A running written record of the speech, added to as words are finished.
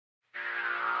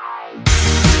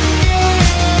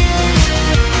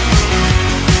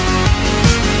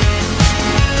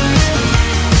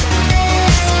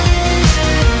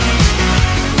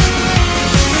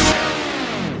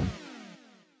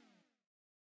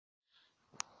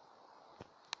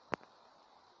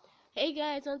Hey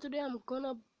guys, and today I'm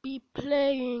gonna be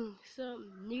playing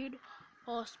some Need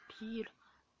for Speed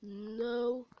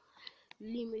No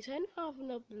Limits. I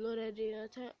haven't uploaded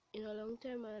in a long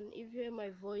time, and if you hear my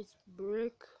voice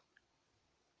break,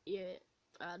 yeah,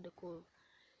 I had the cold.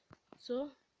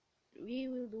 So we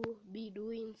will be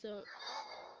doing some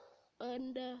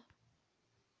underground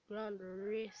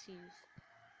races.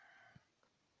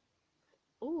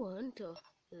 Oh, Hunter,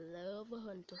 love a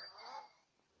Hunter.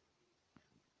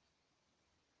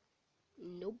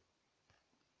 Nope,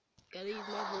 gotta use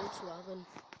my Volkswagen.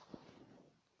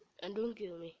 And don't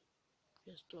kill me,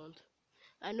 just don't.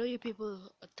 I know you people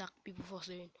attack people for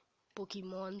saying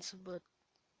Pokemons, but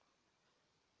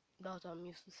that's what I'm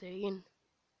used to saying.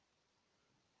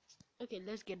 Okay,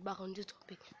 let's get back on this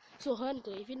topic. So,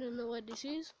 Hunter, if you don't know what this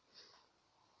is,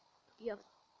 you have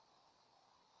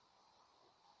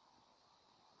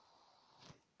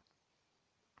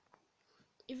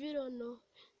if you don't know,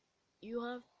 you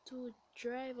have to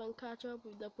drive and catch up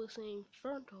with the person in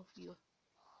front of you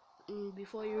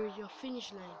before you reach your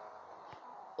finish line.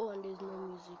 Oh, and there's no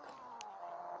music.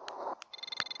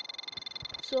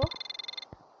 So,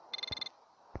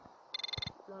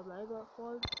 not my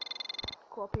fault.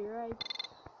 Copyright.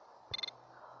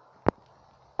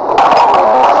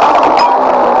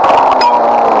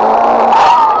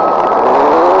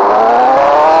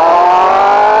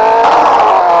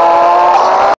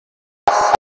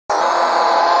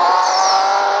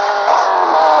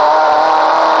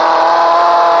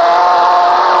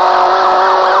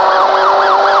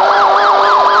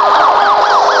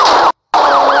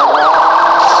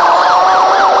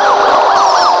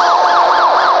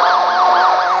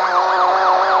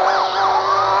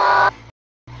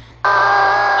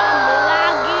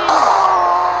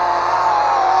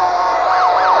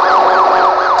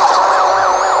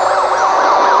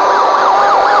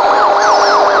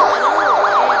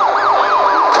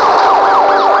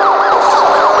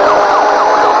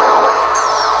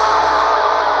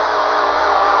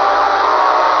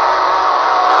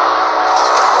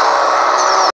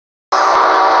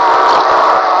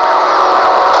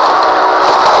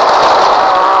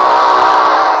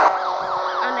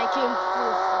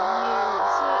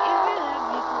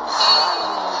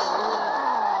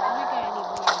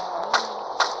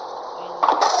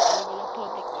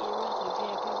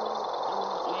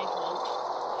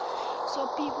 So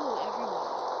people everywhere,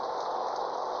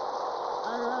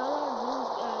 I rather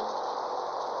lose and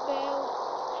fail.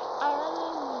 I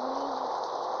rather lose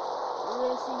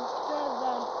racing fair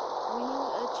than winning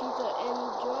a cheater.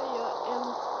 Enjoy your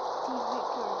empty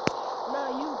victory.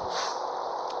 Now you go.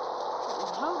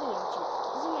 How did I cheat?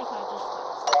 Isn't my car just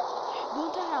fast?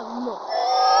 Don't I have no?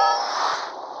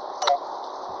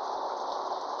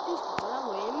 These people are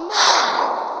way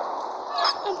mad.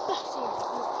 I'm passing.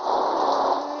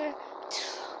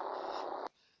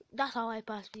 That's how I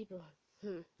pass people.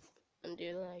 And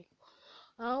they're like,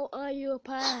 how are you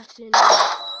passing?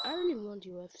 I really want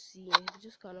UFC. I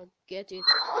just cannot get it.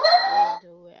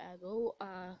 Where I go,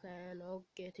 I cannot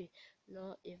get it.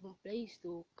 Not even place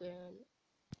to can.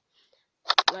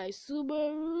 My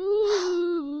Subaru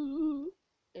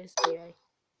STI.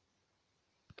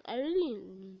 I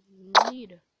really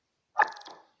need.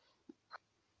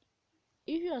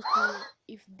 If you ask me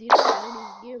if did I buy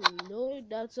this game, no,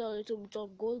 that's a little bit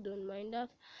of gold, don't mind that.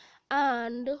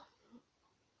 And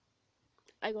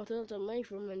I got a lot of money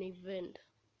from an event.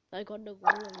 I got the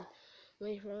gold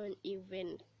money from an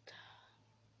event.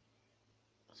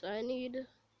 So I need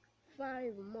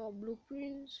 5 more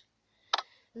blueprints,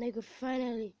 and I could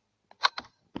finally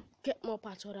get more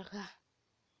parts of the car.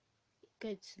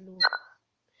 Get slow.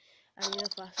 I need a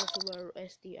faster Subaru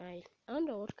STI. I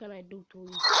wonder what can I do to it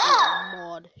in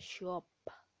mod shop.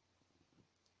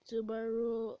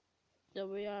 Subaru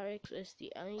WRX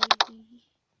STI.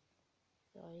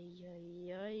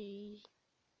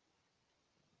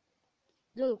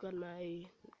 Don't look at my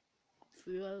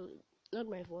fuel. Not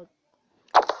my fault.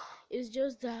 It's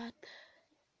just that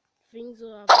things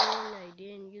are happening. I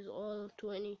didn't use all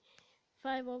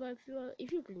 25 of my fuel.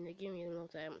 If you play the game, you know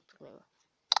what I'm talking about.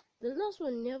 The last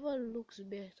one never looks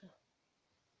better.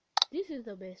 This is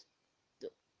the best.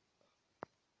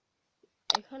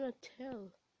 I cannot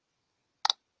tell.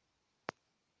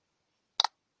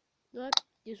 What?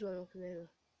 This one looks better.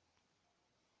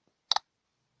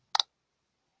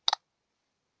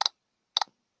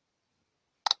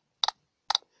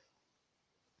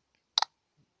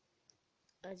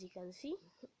 As you can see,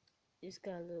 this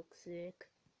car looks sick.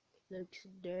 Looks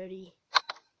dirty.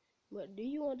 But do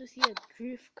you want to see a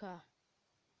drift car?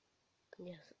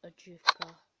 Yes, a drift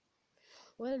car.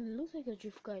 Well, it looks like a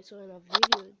drift car I saw in a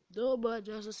video. Though, but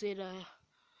just to say that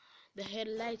The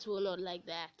headlights were not like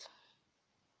that.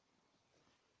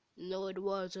 No, it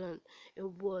wasn't. It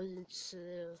wasn't.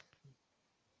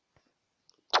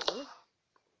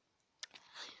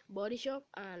 Body shop,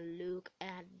 and look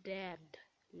at that.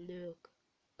 Look.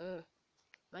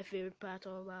 My favorite part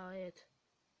about it.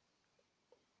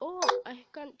 Oh, I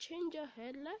can change your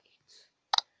headlights.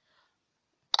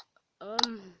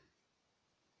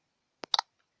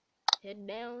 Head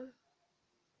down.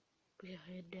 Put your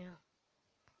head down.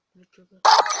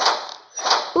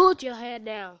 Put your head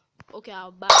down. Okay,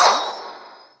 I'll buy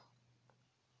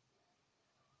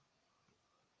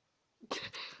it.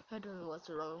 I don't know what's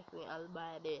wrong with me. I'll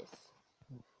buy this.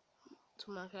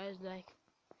 So my guy's like,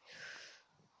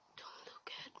 don't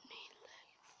look at me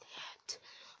like that.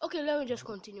 Okay, let me just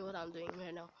continue what I'm doing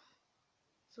right now.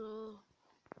 So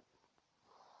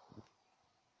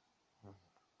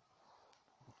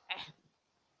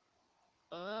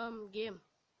game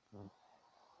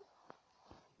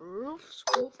roof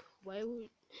scope. Why would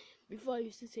before I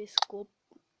used to say scope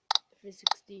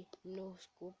 360? No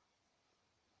scope.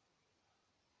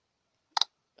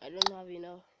 I don't have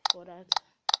enough for that,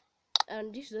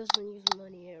 and this doesn't use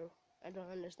money here. I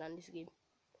don't understand this game.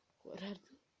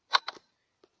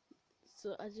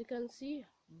 So as you can see,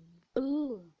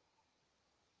 boom.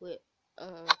 Wait,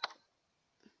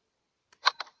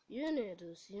 you need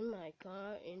to see my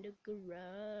car in the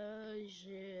garage.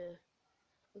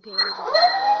 Okay, let me go to the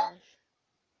garage.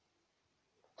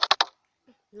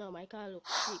 No, my car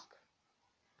looks sick.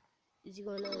 It's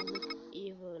gonna look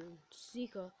even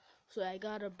sicker, so I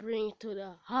gotta bring it to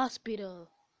the hospital.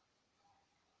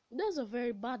 That's a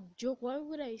very bad joke. Why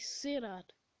would I say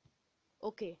that?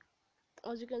 Okay,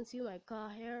 as you can see, my car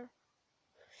here,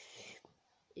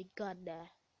 it got that.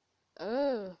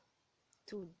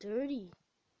 Too dirty.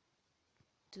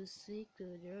 Too sick,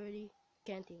 too dirty.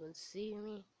 Can't even see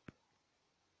me.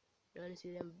 You wanna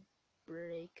see them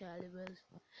brake calibers?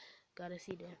 Gotta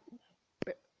see them.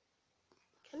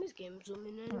 Can this game zoom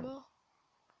in anymore?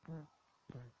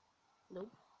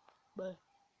 Nope. But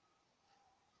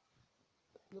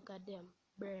look at them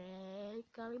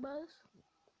brake calibers.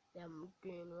 Them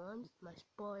green ones. My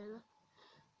spoiler.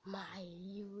 My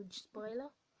huge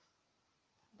spoiler.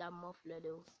 That muffler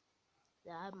though.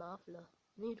 That muffler.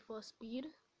 Need for Speed.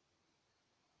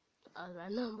 As my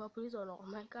number please on all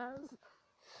my cars.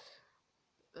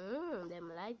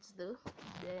 Them lights though.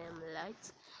 Them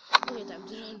lights. Okay, time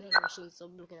to run the machine.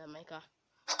 Stop looking at my car.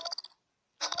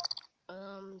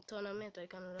 Tournament I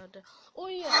cannot. Oh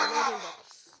yeah, loading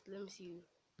box. Let me see.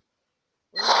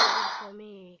 For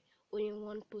me, only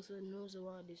one person knows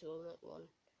about this walnut one.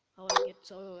 How I get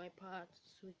some of my parts,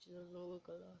 which doesn't work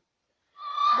a lot.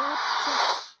 But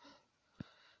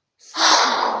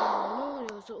no,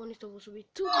 there was only supposed to be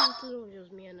 2 people,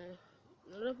 just me and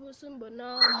another person. But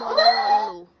now more than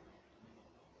one know.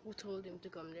 Who told him to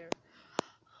come there?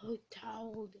 Who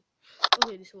told?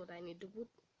 Okay, this is what I need to put.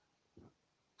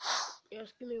 You're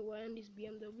asking me why in this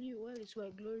BMW? Well, it's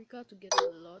my glory car to get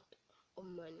a lot of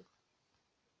money.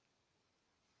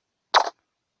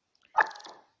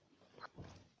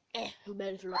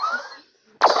 Better luck.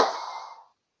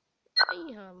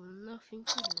 I have nothing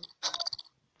to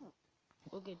do.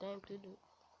 Okay, time to do.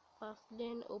 Fast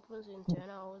lane opens in 10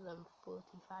 hours and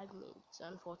 45 minutes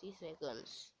and 40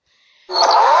 seconds. 10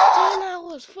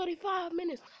 hours, 45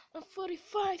 minutes and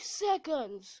 45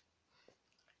 seconds.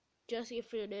 Just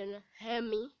if you didn't hear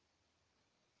me.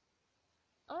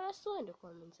 I saw in the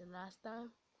comments the last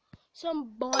time.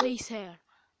 Somebody said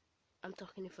I'm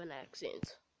talking with an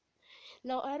accent.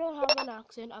 Now I don't have an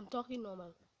accent. I'm talking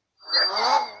normal.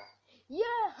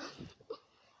 Yeah.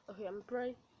 Okay, I'm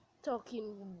probably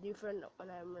talking different when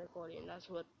I'm recording. That's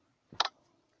what.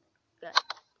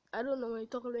 I don't know when I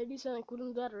talk like this and I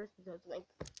couldn't get it because like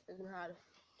it's hard.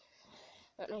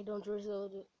 And I don't use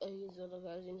other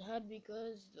guys in hard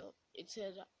because it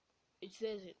says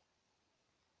it.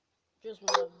 Just me,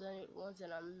 I've done it once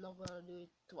and I'm not gonna do it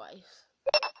twice.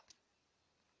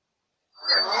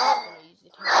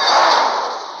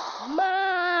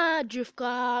 My drift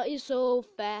car is so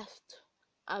fast.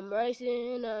 I'm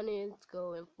racing and it's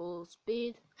going full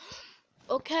speed.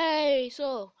 Okay,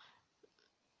 so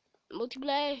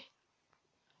multiply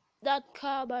that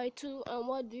car by 2 and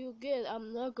what do you get?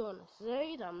 I'm not gonna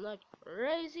say it. I'm not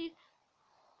crazy.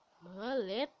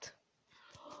 Well,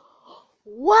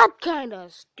 what kind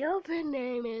of stupid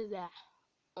name is that?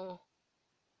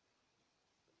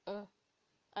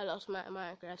 I lost my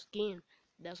Minecraft skin.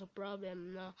 That's a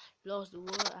problem now. Lost the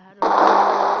world. I had a